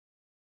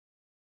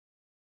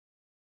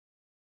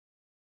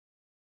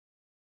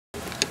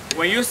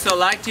when you're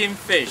selecting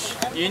fish,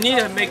 you need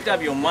to make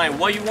up your mind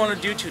what you want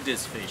to do to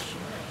this fish.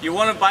 You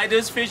want to buy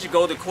this fish, you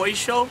go to koi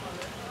show.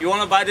 You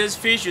want to buy this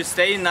fish, you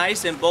stay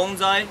nice and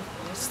bonsai,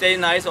 stay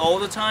nice all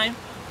the time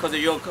because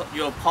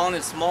your pond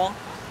is small.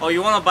 Or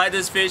you want to buy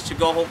this fish to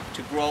go home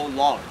to grow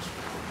large.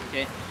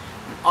 Okay?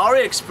 Our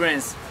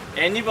experience,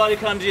 anybody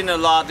comes in a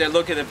lot, they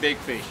look at a big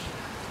fish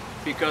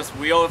because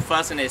we all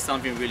fascinate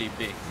something really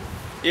big.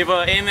 If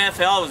an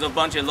MFL was a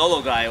bunch of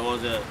Lolo guy or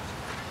the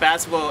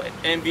basketball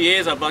NBA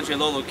is a bunch of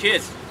Lolo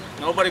kids,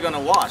 nobody gonna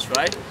watch,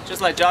 right?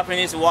 Just like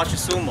Japanese watch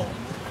sumo.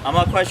 I'm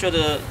not quite sure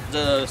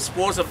the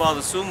sports about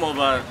the sumo,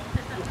 but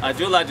I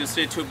do like to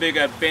see two big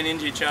guys bang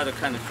into each other,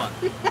 kind of fun.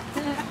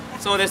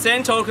 So the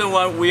same token,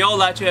 we all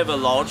like to have a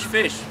large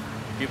fish.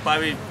 You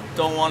probably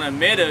don't want to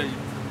admit it,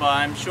 but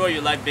I'm sure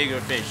you like bigger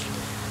fish.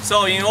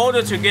 So in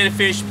order to get a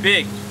fish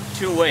big,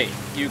 two ways.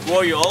 You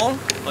grow your own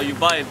or you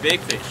buy a big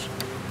fish.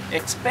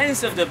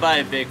 Expensive to buy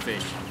a big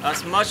fish.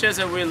 As much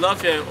as we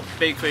love a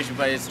big fish,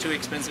 but it's too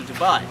expensive to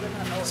buy.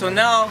 So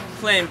now,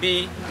 plan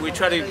B, we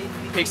try to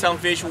pick some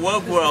fish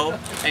will grow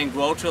and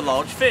grow to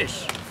large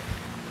fish.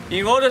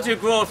 In order to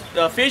grow,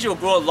 the fish will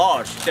grow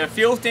large, the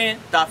few things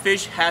that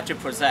fish have to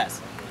possess,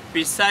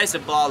 besides the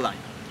bloodline,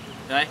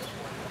 right?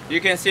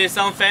 You can see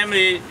some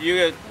family, you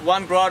get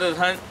one brother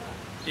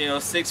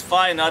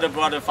 6'5", another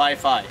brother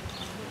 5'5".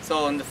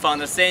 So from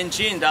the same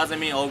gene doesn't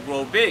mean all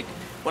grow big.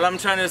 What I'm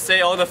trying to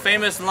say, all the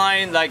famous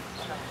line like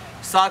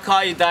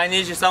Sakai,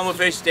 Dainichi, some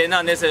fish, they're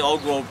not necessarily all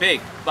grow big,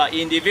 but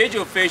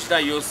individual fish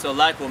that you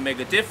select will make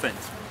a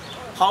difference.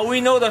 How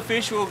we know the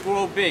fish will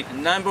grow big?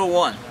 Number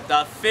one,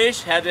 the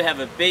fish had to have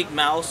a big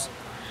mouth,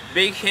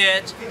 big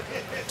head,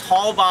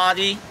 tall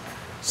body,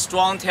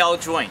 strong tail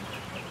joint.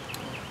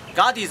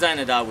 God designed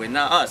it that way,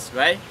 not us,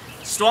 right?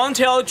 Strong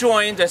tail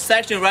joint, the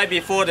section right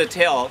before the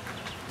tail,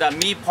 the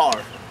meat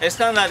part. It's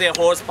kind of like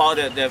the horsepower,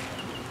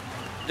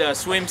 the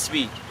swim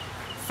speed.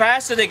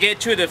 Faster they get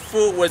to the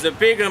food with a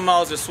bigger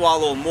mouth to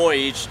swallow more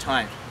each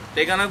time.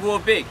 They're gonna grow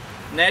big,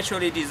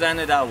 naturally designed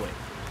it that way.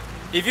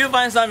 If you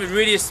find something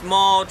really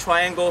small,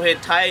 triangle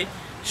head, tight,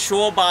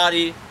 short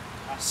body,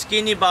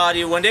 skinny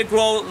body, when they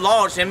grow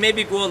large, they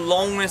maybe grow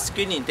long and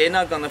skinny, they're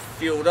not gonna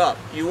fill up.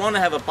 You wanna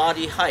have a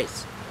body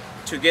height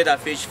to get that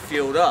fish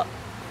filled up.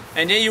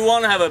 And then you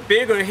wanna have a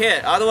bigger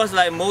head, otherwise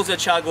like Mosa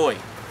Chagoi.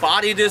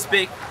 Body this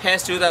big,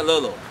 head still that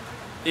little.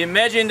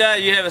 Imagine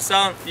that you have once in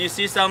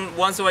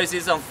a while you see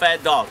some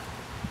fat dog.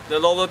 The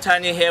little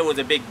tiny head with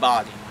a big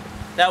body.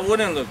 That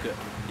wouldn't look good.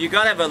 You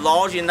gotta have a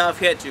large enough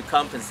head to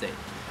compensate.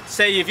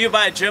 Say if you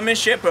buy a German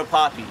Shepherd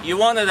puppy, you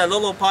wanted a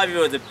little puppy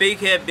with a big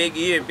head, big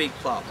ear, big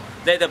claw.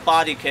 Let the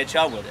body catch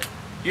up with it.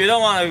 You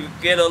don't want to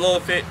get a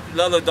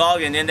little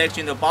dog and then next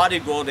thing the body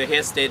grow, the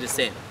head stay the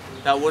same.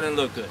 That wouldn't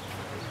look good.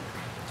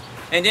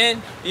 And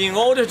then in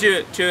order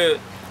to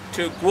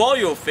grow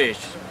your fish,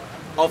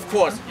 of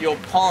course, your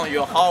pond,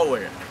 your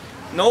hardware.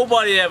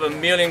 Nobody have a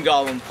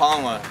 1,000,000-gallon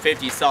pond or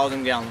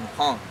 50,000-gallon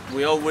pond.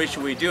 We all wish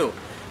we do.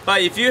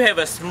 But if you have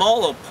a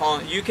smaller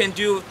pond, you can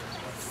do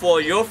for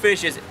your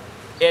fish is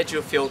add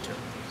your filter.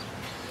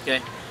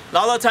 Okay. A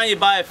lot of time you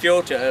buy a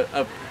filter,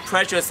 a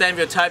pressure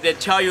sensor type that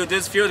tell you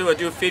this filter will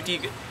do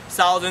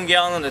 50,000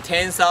 gallons or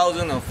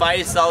 10,000 or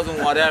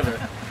 5,000, whatever.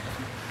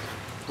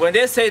 When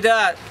they say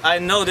that, I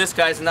know this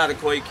guy's not a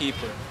koi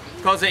keeper.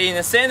 Because in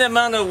the same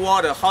amount of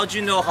water, how do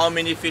you know how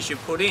many fish you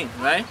put in,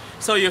 right?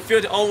 So your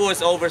filter always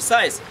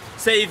oversized.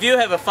 Say if you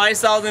have a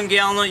 5,000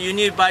 gallon, you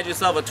need to buy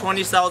yourself a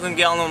 20,000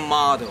 gallon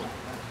model.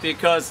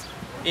 Because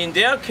in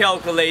their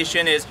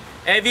calculation is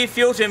every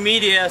filter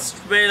media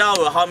spread out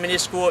with how many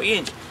square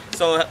inch.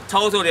 So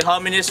totally how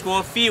many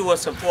square feet will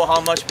support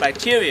how much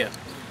bacteria.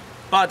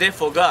 But they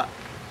forgot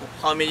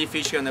how many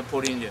fish you're gonna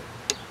put in there.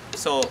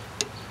 So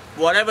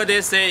whatever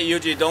they say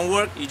usually don't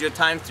work, you do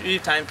times 3,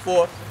 times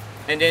 4,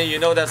 and then you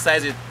know the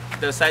size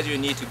you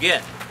need to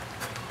get.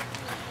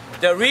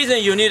 The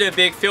reason you need a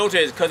big filter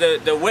is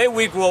because the way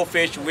we grow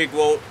fish, we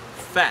grow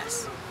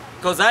fast.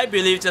 Because I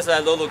believe just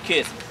like little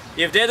kids,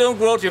 if they don't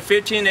grow to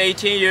 15,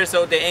 18 years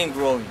old, they ain't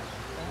growing.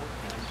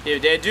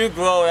 If they do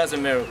grow, that's a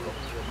miracle.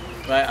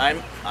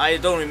 Right? I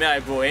don't remember I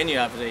grow any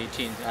after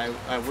 18.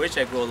 I wish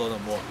I grow a little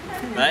more.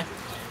 Right?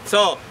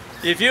 So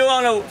if you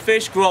want a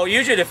fish grow,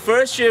 usually the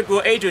first year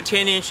grow 8 to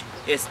 10 inch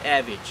is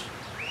average.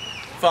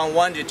 From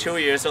 1 to 2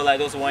 years old, like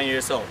those 1 year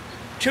old.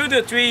 2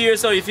 to 3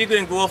 years old, if you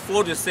can grow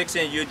 4 to 6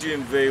 inch, you're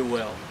doing very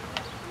well.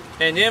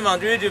 And then from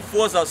 3 to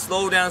 4, so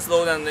slow down,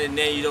 and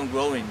then you don't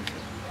grow in.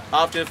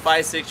 After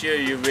 5, 6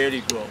 years, you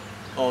rarely grow.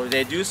 Or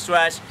they do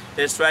stretch,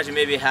 they stretch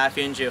maybe half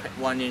inch or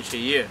 1 inch a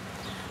year.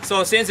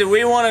 So since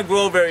we want to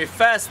grow very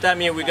fast, that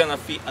means we're gonna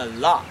feed a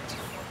lot,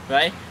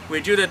 right? We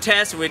do the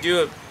test, we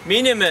do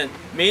minimum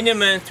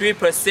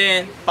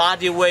 3%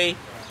 body weight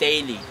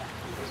daily.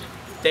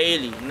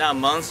 Daily, not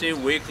monthly,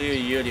 weekly, or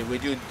yearly, we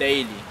do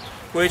daily.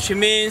 Which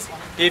means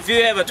if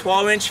you have a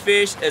 12-inch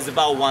fish, it's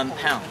about 1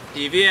 pound.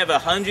 If you have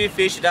 100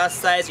 fish that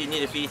size, you need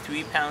to feed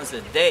 3 pounds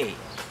a day.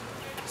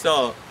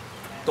 So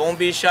don't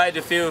be shy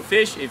to feed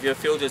fish if your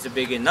filter is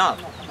big enough.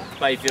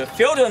 But if your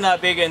filter is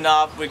not big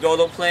enough, we go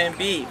to plan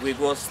B. We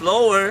go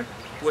slower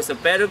with a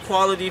better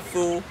quality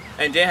food,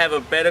 and then have a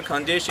better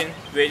condition,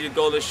 ready to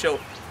go to show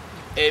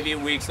every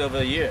week of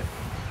the year.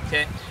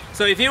 Okay,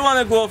 so if you want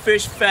to grow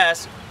fish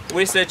fast,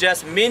 we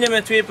suggest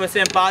minimum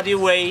 3% body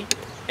weight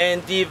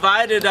and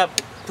divided up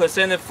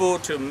percent of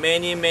food to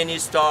many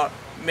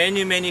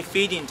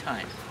feeding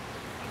time.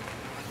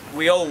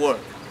 We all work,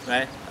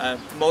 right?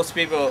 Most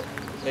people,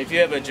 if you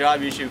have a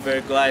job, you should be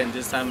very glad in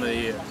this time of the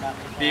year.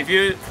 If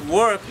you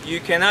work, you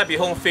cannot be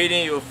home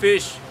feeding your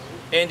fish.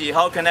 Andy,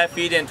 how can I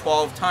feed them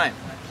 12 times?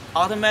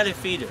 Automatic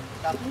feeder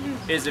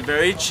is a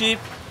very cheap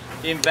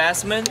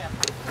investment.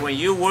 When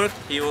you work,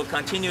 he will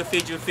continue to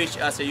feed your fish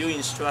as you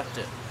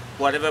instructed,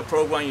 whatever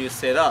program you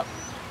set up.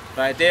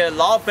 Right? They're a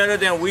lot better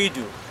than we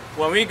do.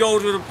 When we go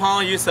to the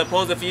pond, you're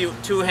supposed to feed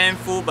 2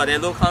 handfuls, but they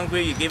look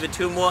hungry, you give it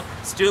 2 more,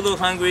 still look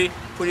hungry,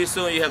 pretty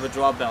soon you have a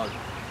drop belly.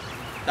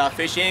 That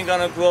fish ain't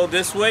gonna grow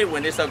this way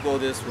when they start grow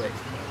this way.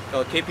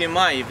 So keep in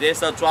mind, if they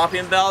start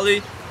dropping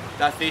belly,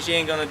 that fish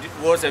ain't gonna do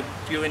worse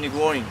during the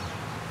growing.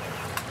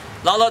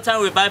 A lot of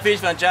time we buy fish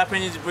from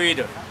Japanese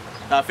breeder.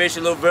 That fish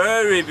look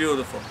very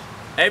beautiful.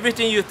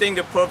 Everything you think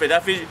is perfect.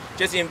 That fish,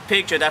 just in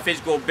picture, that fish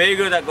go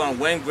bigger, that's gonna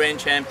win grand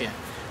champion.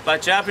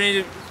 But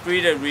Japanese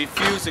breeder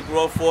refuse to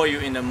grow for you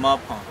in the mud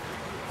pond.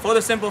 For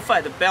the simple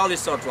fact, the belly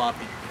start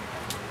dropping.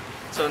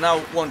 So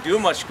now won't do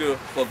much good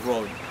for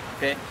growing.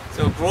 Okay?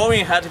 So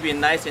growing has to be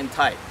nice and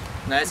tight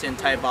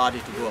body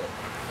to grow.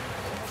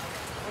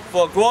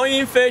 For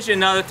growing fish,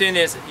 another thing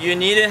is you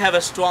need to have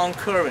a strong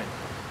current.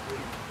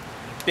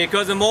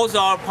 Because most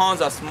of our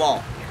ponds are small.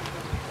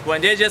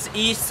 When they just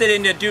eat,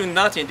 sitting there doing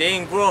nothing, they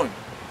ain't growing.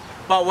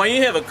 But when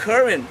you have a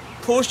current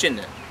pushing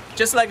it,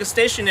 just like a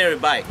stationary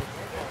bike,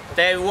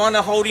 they want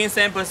to hold in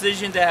same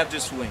position, they have to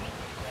swing.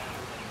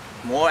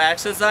 More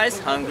exercise,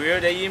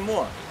 hungrier, they eat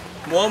more.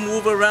 More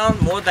move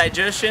around, more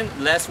digestion,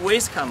 less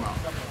waste come out.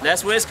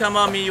 Less waste come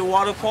out means your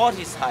water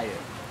quality is higher.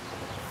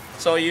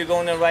 So you're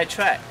going the right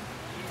track.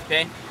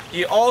 Okay?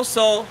 You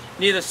also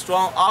need a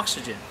strong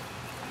oxygen.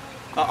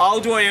 An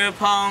outdoor air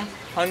pond,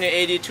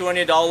 $180,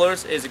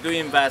 $200 is a good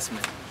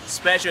investment,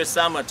 especially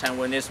summertime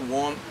when it's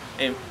warm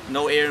and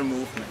no air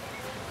movement.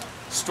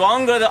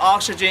 Stronger the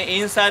oxygen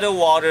inside the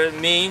water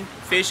means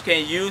fish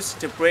can use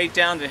to break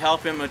down to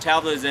help your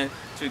metabolism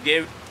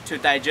to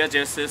digest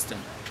their system.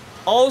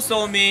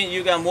 Also means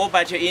you got more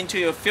bacteria into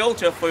your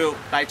filter for your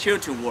bacteria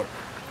to work.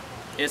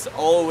 It's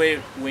always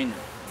winner.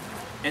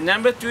 And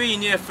number 3, you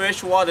need a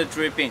fresh water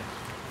dripping.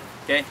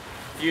 Okay,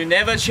 you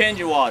never change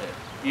your water.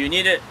 You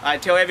need it. I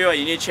tell everyone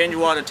you need to change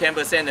water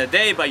 10% a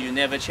day, but you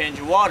never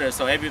change water,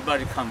 so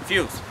everybody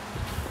confused.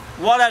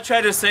 What I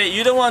try to say,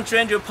 you don't want to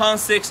drain your pond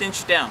 6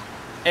 inches down,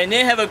 and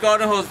then have a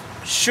garden hose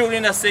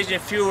shooting that 6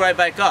 inch fuel right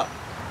back up.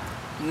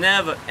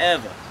 Never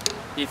ever.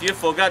 If you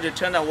forgot to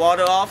turn the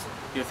water off,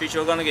 your fish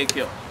are gonna get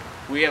killed.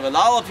 We have a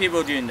lot of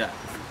people doing that,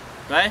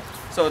 right?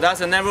 So that's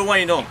the number 1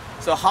 you know.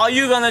 So how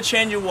you gonna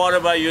change your water,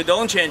 but you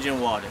don't change your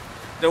water?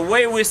 The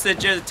way we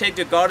suggest, take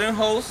the garden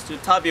hose to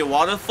top your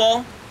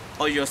waterfall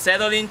or your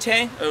settling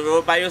tank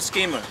or by your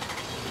skimmer.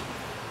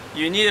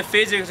 You need to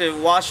physically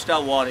wash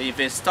that water. If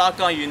it's stuck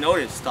on, you know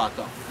it's stuck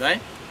on,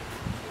 right?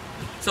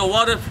 So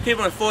water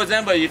treatment, for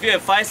example, if you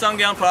have 5,000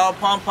 gallons per hour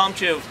pump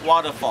to your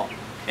waterfall,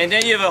 and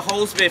then you have a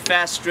hose with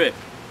fast strip,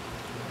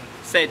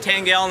 say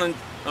 10 gallons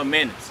a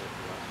minute,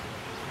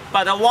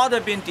 but the water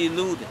been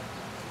diluted,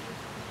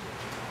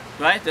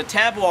 right? The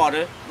tap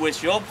water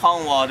with your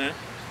pond water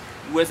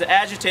was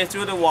agitated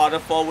through the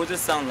waterfall with the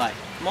sunlight.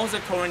 Most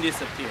of the chlorine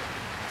disappear.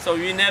 So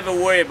you never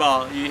worry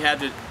about you have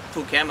to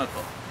put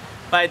chemical.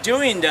 By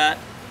doing that,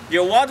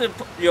 your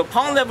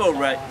pond level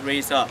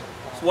raise up.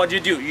 So what you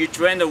do, you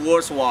drain the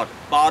worst water,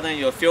 bottom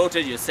your filter,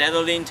 your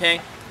settling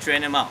tank,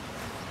 drain them out.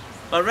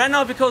 But right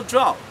now because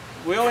drought,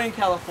 we're all in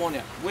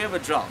California, we have a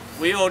drought.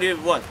 We already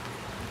what?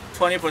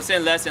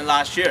 20% less than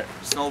last year,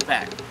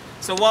 snowpack.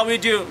 So what we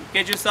do,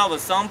 get yourself a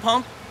sump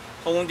pump.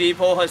 Home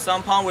Depot has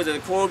sump pump with a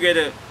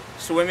corrugated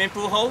swimming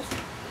pool hose.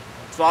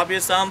 Drop your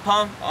sump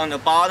pump on the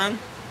bottom.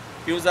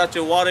 Use that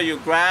to water your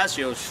grass,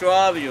 your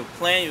shrub, your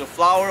plant, your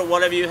flower,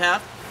 whatever you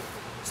have.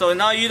 So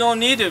now you don't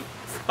need to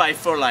buy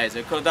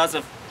fertilizer because that's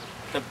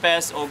the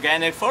best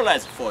organic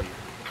fertilizer for you.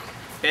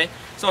 Okay?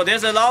 So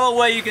there's a lot of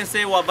ways you can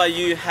say, well, but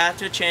you have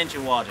to change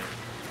your water.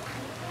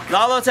 A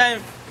lot of time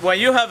when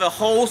you have a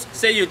hose,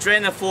 say you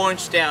drain a 4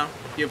 inch down,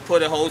 you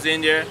put a hose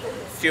in there,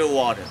 fill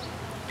water.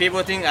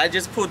 People think I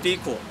just put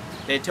Decool.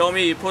 They told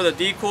me you put a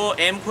Decool,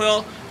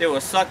 M-Quil, they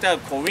will suck that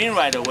chlorine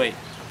right away.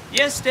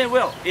 Yes, they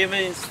will, even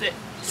in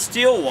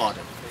still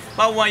water.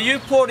 But when you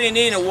put it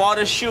in, the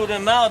water shoot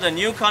them out, the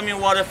new coming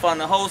water from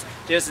the hose,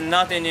 there's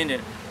nothing in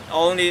it.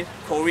 Only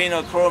chlorine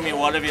or chromium,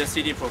 whatever your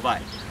city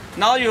provides.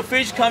 Now your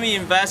fish come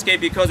in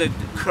investigate because of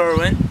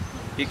current,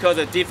 because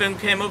of different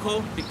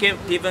chemical,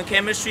 different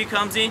chemistry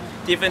comes in,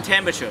 different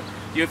temperature.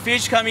 Your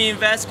fish come in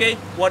investigate,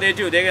 what they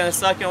do, they're gonna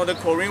suck in all the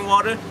chlorine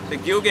water, the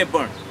gill get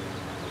burned.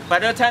 By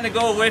the time they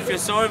go away, feel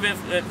sorry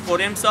for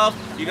themselves,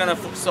 you're gonna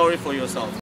sorry for yourself.